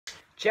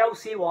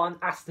Chelsea won,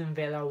 Aston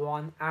Villa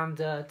won, and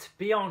to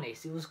be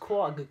honest, it was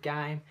quite a good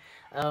game.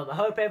 I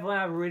hope everyone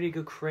had a really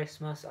good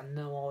Christmas. I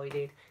know I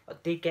did. I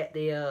did get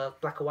the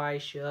black away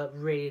shirt,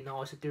 really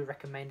nice. I do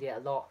recommend it a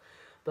lot.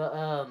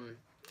 But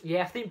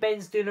yeah, I think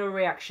Ben's doing a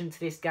reaction to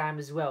this game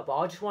as well. But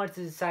I just wanted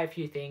to say a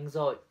few things.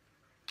 Like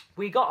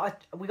we got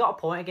a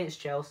point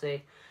against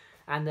Chelsea,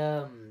 and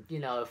you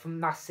know,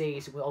 from last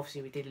season,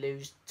 we did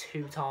lose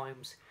 2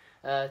 times,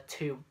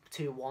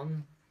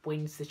 2-1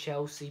 wins to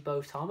Chelsea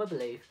both times, I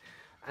believe.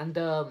 And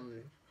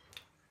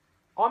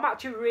I'm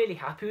actually really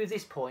happy with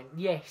this point.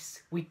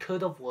 Yes, we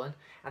could have won,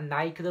 and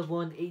they could have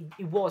won.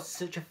 It was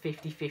such a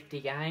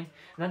 50-50 game,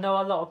 and I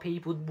know a lot of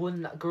people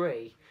wouldn't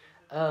agree,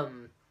 but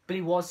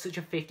it was such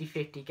a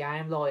 50-50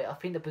 game. Like, I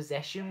think the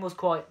possession was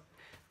quite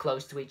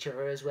close to each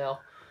other as well.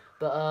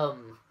 But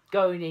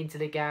going into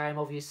the game,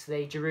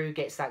 obviously, Giroud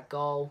gets that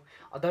goal.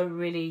 I don't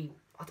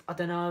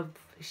know,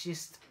 it's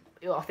just,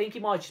 I think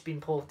it might have just been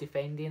poor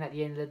defending at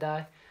the end of the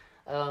day.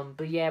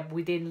 But yeah,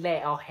 we didn't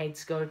let our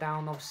heads go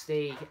down.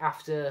 Obviously,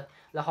 after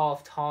the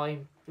half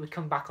time, we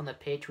come back on the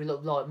pitch. We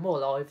looked like more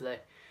lively.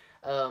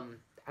 And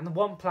the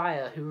one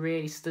player who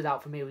really stood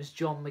out for me was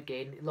John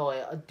McGinn.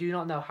 Like, I do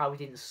not know how he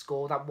didn't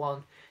score that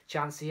one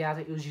chance he had.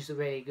 It was just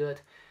really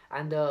good.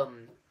 And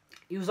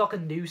he was like a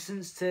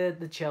nuisance to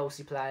the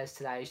Chelsea players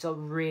today. He's like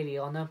really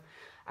on them.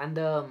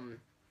 And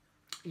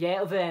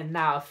yeah, other than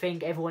that, I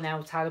think everyone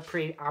else had a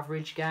pretty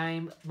average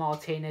game.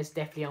 Martinez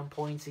definitely on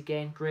point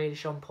again.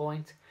 Grealish on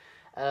point.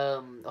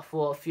 I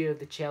thought a few of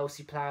the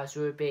Chelsea players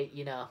were a bit,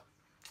 you know,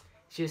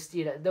 just,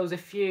 you know, there was a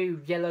few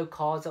yellow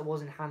cards that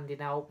wasn't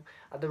handing out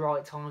at the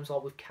right times,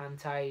 like with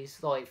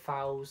Kante's, like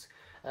fouls.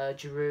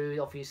 Giroud,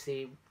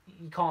 obviously,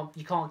 you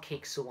can't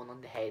kick someone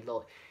on the head.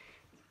 Like,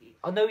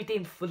 I know he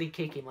didn't fully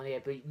kick him on the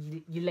head, but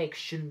your legs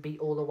shouldn't be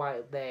all the way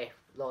up there,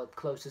 like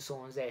close to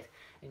someone's head.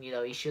 And you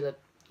know, he should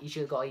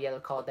have got a yellow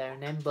card there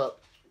and then. But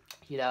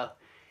you know,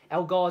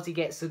 El Ghazi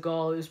gets the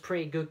goal. It was a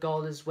pretty good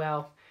goal as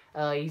well.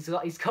 He's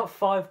got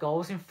 5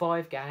 goals in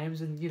 5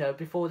 games, and you know,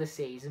 before the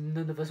season,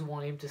 none of us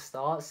want him to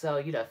start. So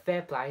you know,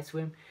 fair play to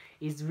him.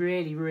 He's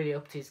really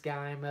upped his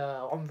game.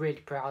 I'm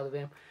really proud of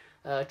him.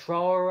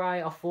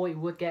 Traore, I thought he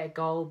would get a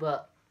goal,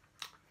 but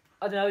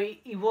I don't know.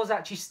 He was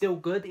actually still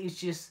good. It's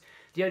just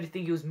the only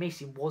thing he was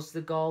missing was the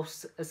goal.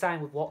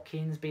 Same with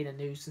Watkins being a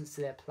nuisance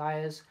to their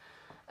players.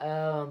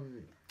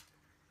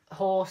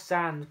 Horse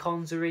and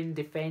Konza in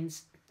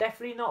defence.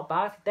 Definitely not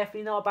bad.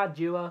 Definitely not a bad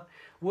duo.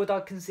 Would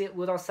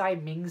I say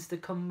Mings to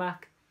come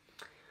back?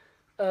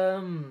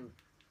 From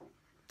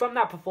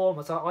that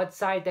performance, I'd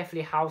say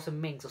definitely House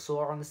and Mings. I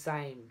saw her on the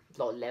same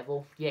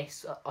level.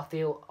 Yes, I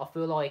feel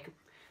like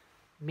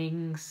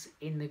Mings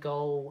in the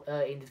goal,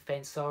 in the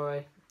defence.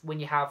 Sorry, when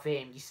you have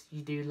him,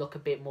 you do look a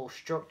bit more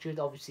structured.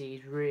 Obviously,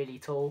 he's really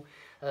tall,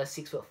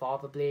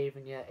 6'5", I believe,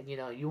 and you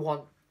know you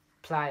want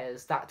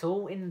players that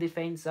tall in the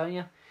defence, don't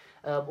you?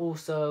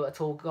 Also a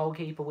tall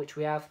goalkeeper, which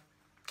we have.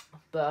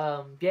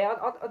 But yeah,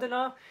 I don't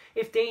know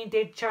if Dean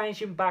did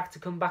change him back to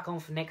come back on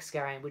for next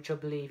game, which I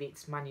believe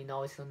it's Man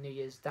United on New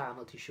Year's Day. I'm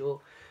not too sure.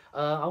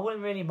 I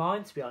wouldn't really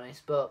mind, to be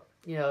honest, but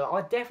you know,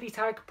 I'd definitely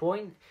take a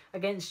point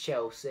against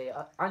Chelsea.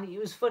 And it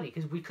was funny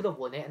because we could have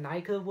won it and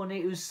they could have won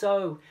it. It was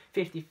so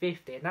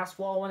 50-50, and that's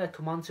what I want to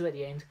come on to at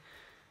the end.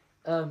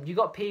 You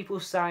got people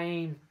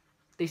saying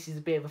this is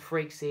a bit of a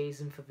freak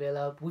season for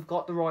Villa. We've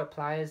got the right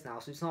players now,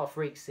 so it's not a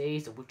freak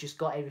season. We've just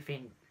got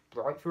everything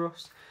right for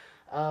us.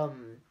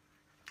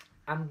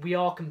 And we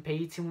are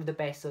competing with the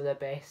best of the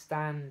best.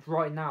 And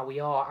right now,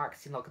 we are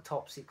acting like a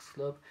top 6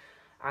 club.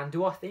 And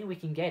do I think we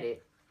can get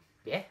it?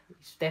 Yeah,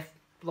 it's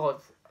like,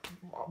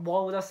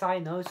 why would I say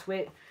no to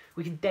it?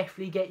 We can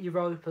definitely get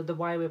Europa the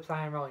way we're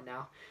playing right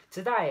now.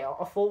 Today,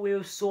 I thought we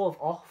were sort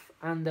of off.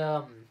 And,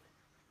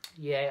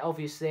 yeah,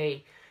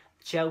 obviously,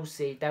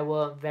 Chelsea, they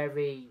weren't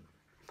very,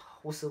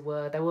 what's the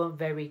word? They weren't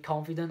very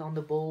confident on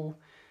the ball.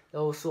 They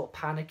were sort of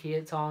panicky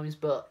at times.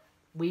 But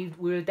we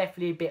were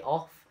definitely a bit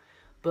off.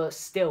 But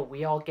still,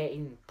 we are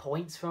getting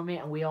points from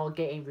it, and we are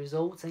getting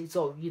results, and it's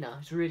all, you know,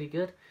 it's really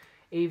good.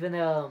 Even you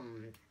know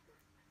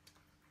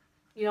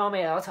what I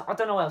mean? I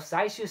don't know what else to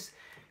say. It's just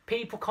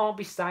people can't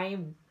be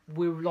saying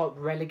we're like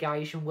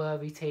relegation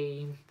worthy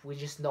team. We're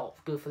just not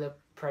good for the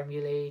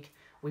Premier League.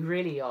 We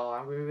really are,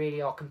 and we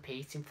really are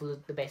competing for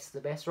the best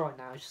of the best right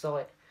now. It's just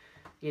like,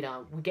 you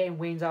know, we're getting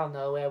wins out of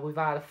nowhere. We've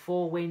had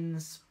 4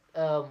 wins,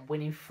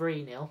 winning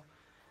 3-0,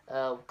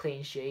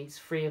 clean sheets,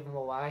 3 of them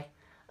away.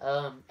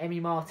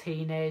 Emi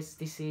Martinez,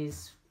 this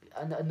is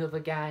another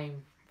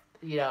game,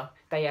 you know,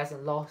 that he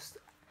hasn't lost.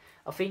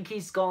 I think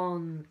he's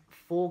gone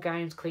 4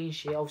 games clean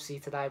sheet. Obviously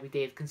today we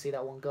did concede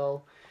that 1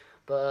 goal,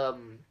 but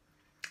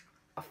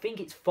I think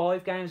it's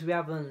 5 games we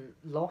haven't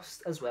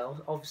lost as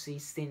well, obviously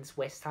since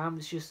West Ham.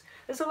 It's just,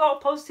 there's a lot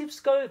of positives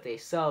to go with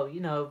this. So, you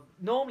know,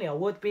 normally I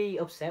would be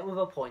upset with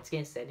a point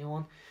against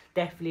anyone.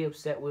 Definitely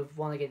upset with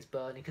 1 against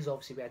Burnley, because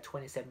obviously we had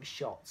 27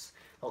 shots.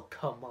 Oh,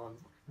 come on.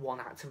 1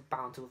 had to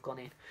bound to have gone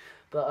in.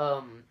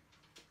 But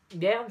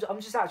yeah,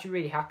 I'm just actually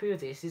really happy with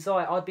this. It's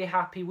like I'd be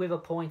happy with a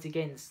point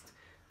against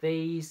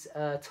these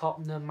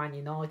Tottenham, Man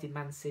United,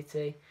 Man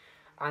City,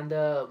 And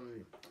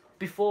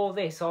before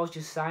this, I was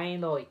just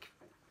saying, like,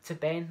 to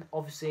Ben,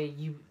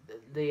 obviously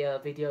the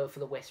video for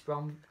the West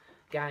Brom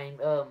game.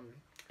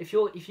 If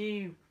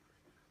you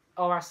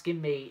are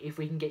asking me if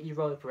we can get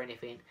Europa or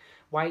anything,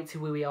 wait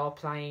till we are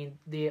playing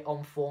the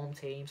on-form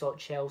teams like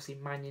Chelsea,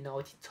 Man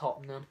United,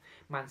 Tottenham,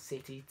 Man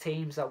City,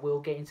 teams that will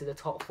get into the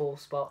top 4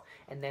 spot,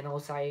 and then I'll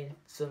say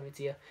something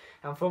to you.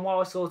 And from what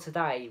I saw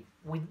today,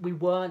 we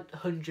weren't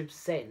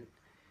 100%.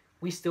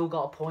 We still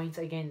got a point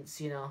against,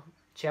 you know,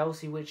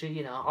 Chelsea, which,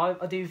 you know,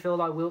 I do feel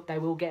like they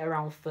will get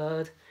around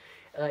 3rd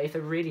if they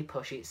really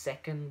push it,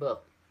 2nd,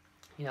 but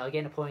you know,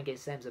 getting a point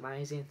against them's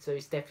amazing. So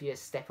it's definitely a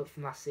step up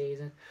from last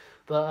season.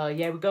 But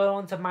yeah, we go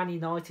on to Man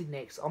United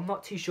next. I'm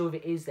not too sure if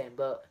it is them,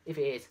 but if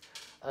it is,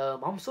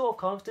 I'm sort of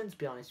confident, to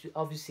be honest.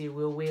 Obviously,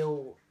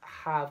 we'll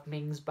have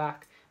Mings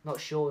back. Not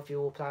sure if he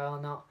will play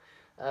or not.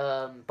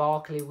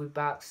 Barkley will be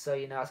back, so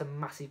you know that's a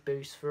massive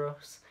boost for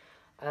us.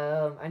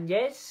 And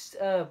yes,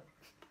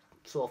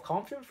 sort of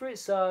confident for it.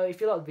 So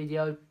if you like the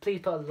video,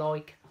 please put a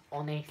like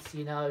on it.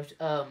 You know,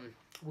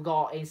 we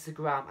got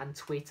Instagram and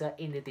Twitter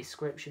in the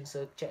description,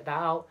 so check that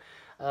out.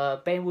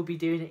 Ben will be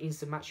doing an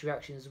instant match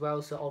reaction as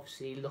well, so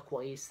obviously look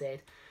what he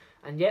said.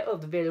 And yeah,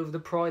 of the video of the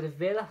Pride of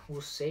Villa,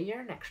 we'll see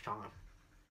you next time.